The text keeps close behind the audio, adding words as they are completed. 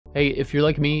Hey, if you're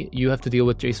like me, you have to deal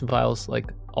with JSON files like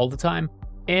all the time,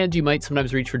 and you might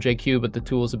sometimes reach for JQ, but the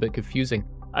tool is a bit confusing.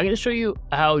 I'm going to show you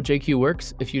how JQ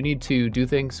works if you need to do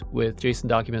things with JSON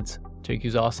documents. JQ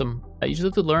is awesome. You just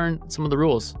have to learn some of the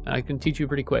rules, and I can teach you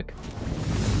pretty quick.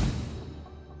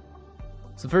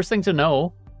 So the first thing to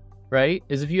know, right,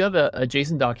 is if you have a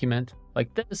JSON document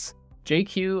like this,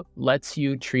 JQ lets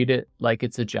you treat it like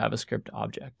it's a JavaScript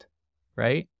object,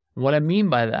 right? And what I mean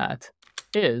by that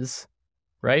is,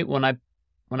 right, when I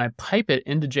pipe it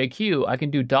into JQ, I can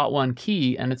do .1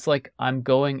 key, and it's like I'm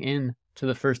going in to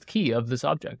the first key of this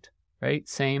object, right?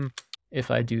 Same if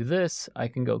I do this, I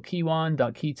can go key1,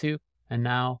 .key2, and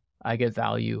now I get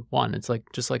value 1. It's like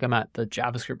just like I'm at the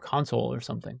JavaScript console or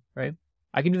something, right?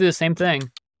 I can do the same thing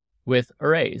with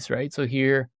arrays, right? So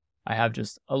here I have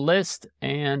just a list,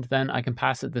 and then I can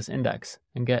pass it this index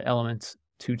and get elements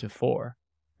 2 to 4,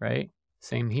 right?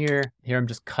 Same here. Here I'm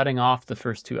just cutting off the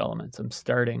first two elements. I'm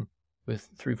starting with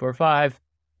 3, 4, 5,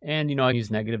 and I use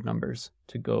negative numbers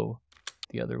to go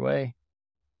the other way,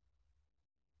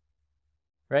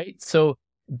 right? So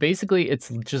basically it's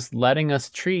just letting us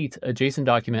treat a JSON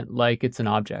document like it's an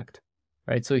object,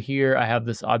 right? So here I have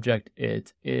this object.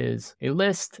 It is a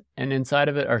list, and inside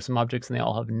of it are some objects, and they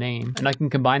all have a name, and I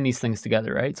can combine these things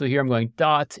together, right? So here I'm going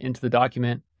dot into the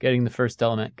document, getting the first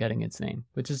element, getting its name,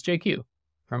 which is JQ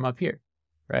from up here,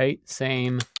 right?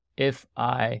 Same if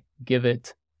I give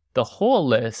it the whole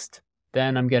list,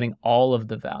 then I'm getting all of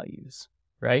the values,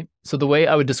 right? So the way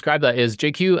I would describe that is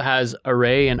JQ has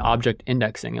array and object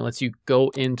indexing. It lets you go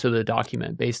into the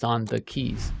document based on the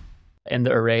keys and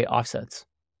the array offsets.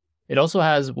 It also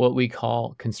has what we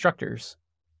call constructors,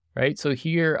 right? So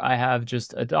here I have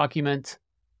just a document.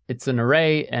 It's an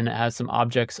array, and it has some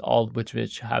objects, all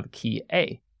which have key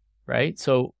A, right?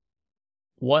 So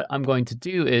what I'm going to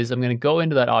do is I'm going to go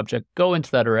into that object, go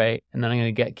into that array, and then I'm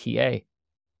going to get key A.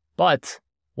 But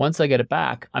once I get it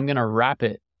back, I'm going to wrap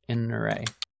it in an array,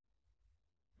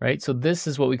 right? So this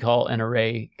is what we call an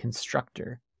array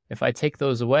constructor. If I take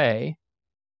those away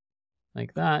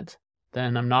like that,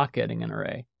 then I'm not getting an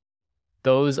array.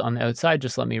 Those on the outside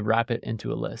just let me wrap it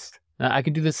into a list. Now I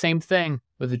could do the same thing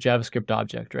with a JavaScript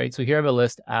object, right? So here I have a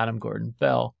list, Adam, Gordon,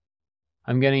 Bell.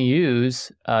 I'm going to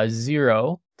use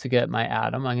 0 to get my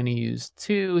Adam. I'm going to use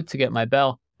 2 to get my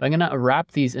Bell. But I'm going to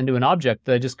wrap these into an object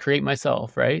that I just create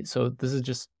myself, right? So this is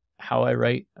just how I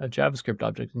write a JavaScript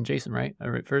object in JSON, right? I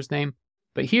write first name.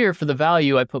 But here for the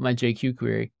value, I put my JQ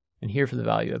query. And here for the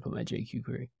value, I put my JQ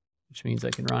query, which means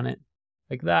I can run it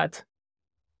like that.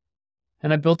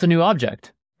 And I built a new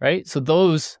object, right? So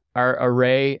those are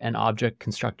array and object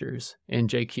constructors in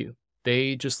JQ.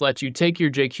 They just let you take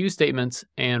your JQ statements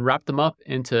and wrap them up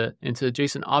into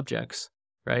JSON objects,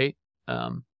 right?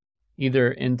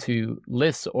 Either into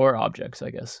lists or objects,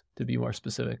 I guess, to be more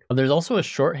specific. There's also a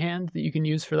shorthand that you can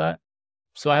use for that.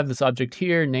 So I have this object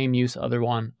here, name, use, other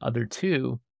one, other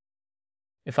two.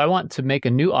 If I want to make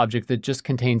a new object that just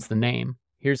contains the name,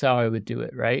 here's how I would do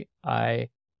it, right? I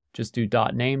just do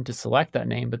 .name to select that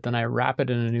name, but then I wrap it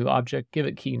in a new object, give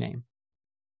it key name.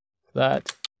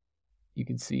 That you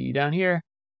can see down here,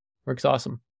 works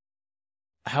awesome.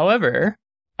 However,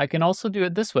 I can also do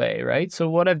it this way, right? So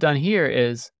what I've done here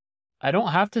is I don't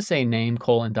have to say name :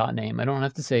 .name. I don't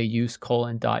have to say use :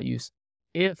 .use.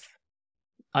 If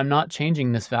I'm not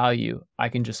changing this value, I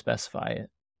can just specify it.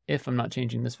 If I'm not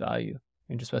changing this value,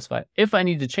 I can just specify it. If I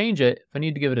need to change it, if I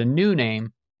need to give it a new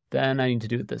name, then I need to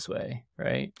do it this way,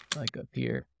 right? Like up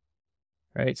here,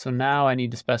 right? So now I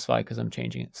need to specify because I'm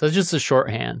changing it. So it's just a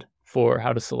shorthand for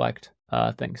how to select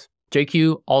things.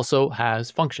 JQ also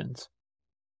has functions.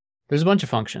 There's a bunch of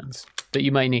functions that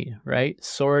you might need, right?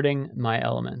 Sorting my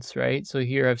elements, right? So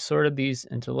here I've sorted these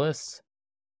into lists.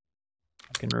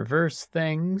 I can reverse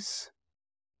things,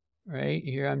 right?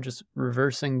 Here I'm just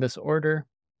reversing this order.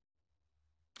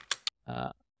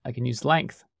 I can use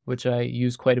length, which I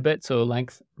use quite a bit. So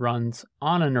length runs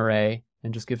on an array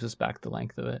and just gives us back the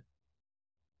length of it.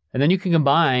 And then you can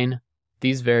combine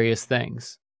these various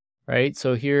things, right?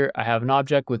 So here I have an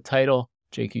object with title,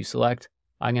 JQ select.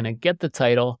 I'm going to get the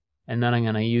title, and then I'm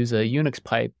going to use a Unix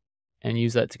pipe and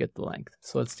use that to get the length.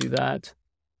 So let's do that,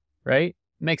 right?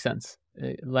 Makes sense.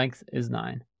 Length is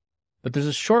 9. But there's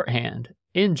a shorthand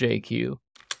in JQ,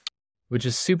 which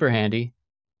is super handy,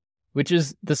 which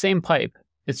is the same pipe.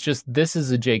 It's just this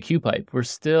is a JQ pipe. We're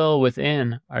still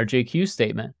within our JQ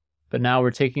statement, but now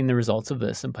we're taking the results of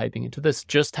this and piping into this,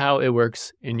 just how it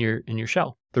works in your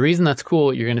shell. The reason that's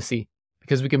cool, you're going to see,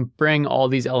 because we can bring all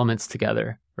these elements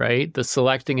together, right? The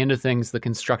selecting into things, the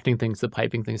constructing things, the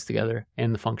piping things together,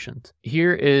 and the functions.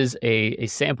 Here is a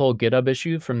sample GitHub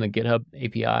issue from the GitHub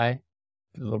API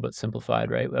a little bit simplified,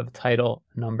 right? We have a title,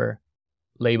 number,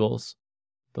 labels.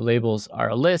 The labels are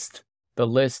a list. The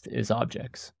list is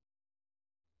objects.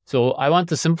 So I want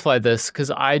to simplify this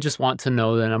because I just want to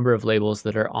know the number of labels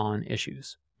that are on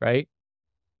issues, right?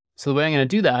 So the way I'm going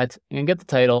to do that, I'm going to get the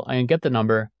title, I'm going to get the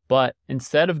number, but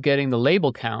instead of getting the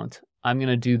label count, I'm going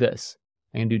to do this.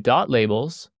 I'm going to do dot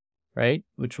labels, right?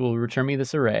 Which will return me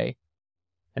this array.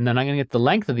 And then I'm going to get the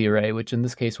length of the array, which in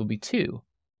this case will be 2,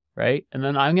 right? And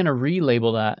then I'm going to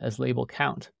relabel that as label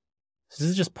count. So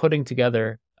this is just putting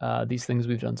together these things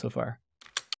we've done so far,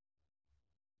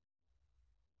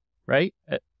 right?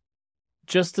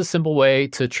 Just a simple way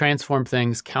to transform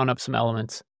things, count up some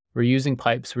elements. We're using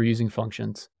pipes, we're using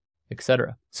functions,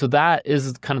 etc. So that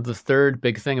is kind of the third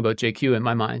big thing about JQ in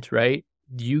my mind, right?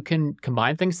 You can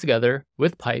combine things together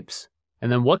with pipes. And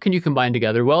then what can you combine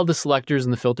together? Well, the selectors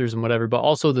and the filters and whatever, but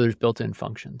also there's built-in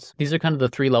functions. These are kind of the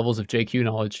 3 levels of JQ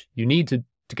knowledge you need to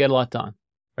get a lot done,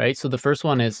 right? So the first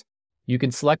one is you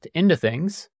can select into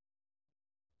things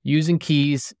using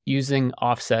keys, using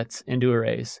offsets into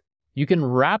arrays. You can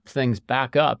wrap things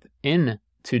back up into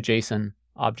JSON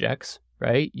objects,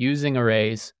 right? Using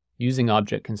arrays, using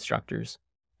object constructors.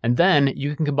 And then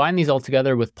you can combine these all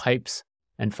together with pipes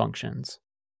and functions,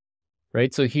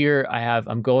 right? So here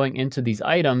I'm going into these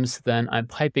items, then I'm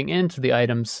piping into the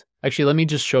items. Actually, let me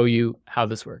just show you how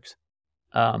this works.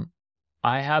 I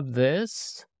have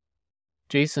this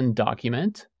JSON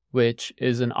document, which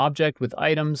is an object with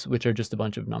items, which are just a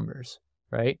bunch of numbers,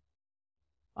 right?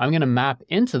 I'm going to map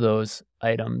into those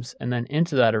items and then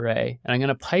into that array, and I'm going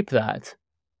to pipe that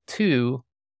to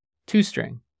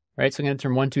toString, right? So I'm going to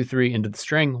turn 1, 2, 3 into the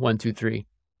string 1, 2, 3,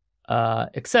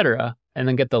 etc., and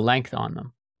then get the length on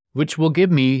them, which will give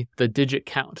me the digit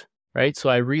count, right? So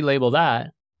I relabel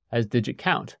that as digit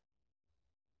count,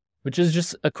 which is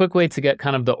just a quick way to get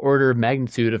kind of the order of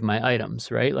magnitude of my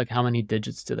items, right? Like how many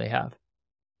digits do they have?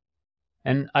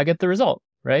 And I get the result,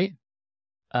 right?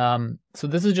 So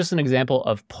this is just an example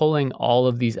of pulling all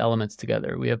of these elements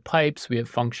together. We have pipes, we have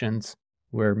functions,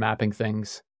 we're mapping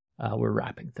things, we're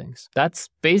wrapping things. That's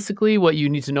basically what you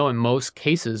need to know in most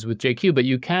cases with JQ, but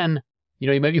you can,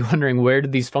 you might be wondering, where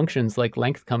did these functions like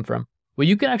length come from? Well,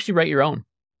 you can actually write your own.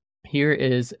 Here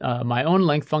is my own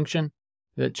length function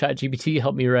that ChatGPT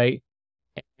helped me write,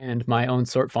 and my own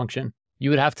sort function.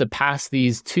 You would have to pass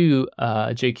these to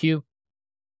JQ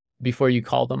before you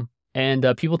call them. And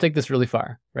people take this really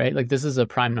far, right? Like this is a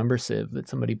prime number sieve that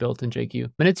somebody built in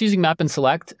JQ. And it's using map and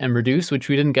select and reduce, which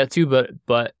we didn't get to,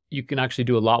 but you can actually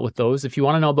do a lot with those. If you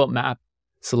want to know about map,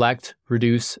 select,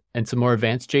 reduce, and some more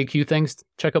advanced JQ things,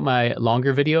 check out my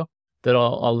longer video that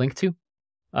I'll link to,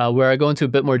 where I go into a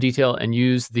bit more detail and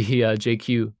use the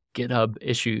JQ GitHub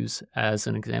issues as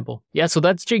an example. Yeah, so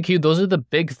that's JQ. Those are the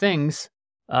big things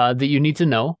that you need to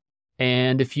know.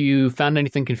 And if you found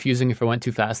anything confusing, if I went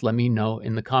too fast, let me know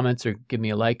in the comments or give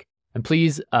me a like. And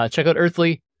please check out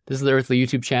Earthly. This is the Earthly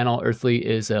YouTube channel. Earthly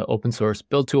is an open source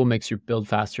build tool, makes your build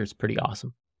faster. It's pretty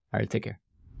awesome. All right, take care.